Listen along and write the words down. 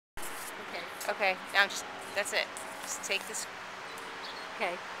Okay, now just, that's it. Just take this.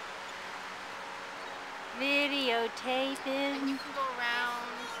 Okay. And Videotaping. you can go around.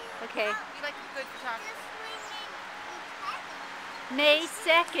 Okay. You like a good photographer. May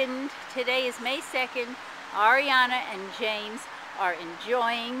 2nd. Today is May 2nd. Ariana and James are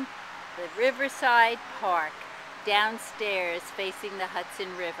enjoying the Riverside Park downstairs facing the Hudson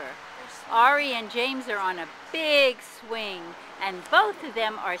River. Ari and James are on a big swing, and both of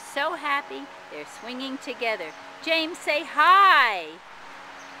them are so happy they're swinging together. James, say hi.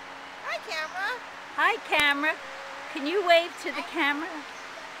 Hi, camera. Hi, camera. Can you wave to the camera?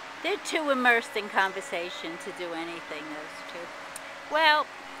 They're too immersed in conversation to do anything, those two. Well,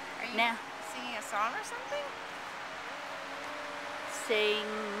 Are you now singing a song or something?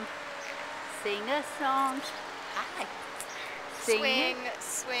 sing a song. Hi. Sing Swing, it.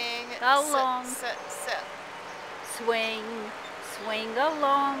 swing. Along. Swing. Swing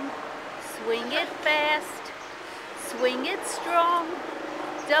along. Swing it fast. Swing it strong.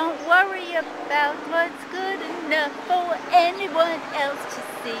 Don't worry about what's good enough for anyone else to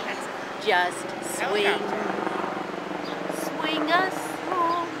see. Just swing. Swing a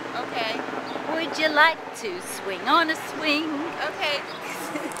song. Okay. Would you like to swing on a swing? Okay.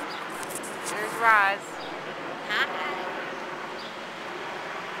 There's Roz. Hi.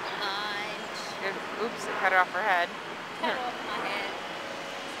 Oops, it cut off her head. Cut off my head.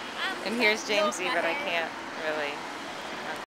 And here's Jamesy, but I can't really.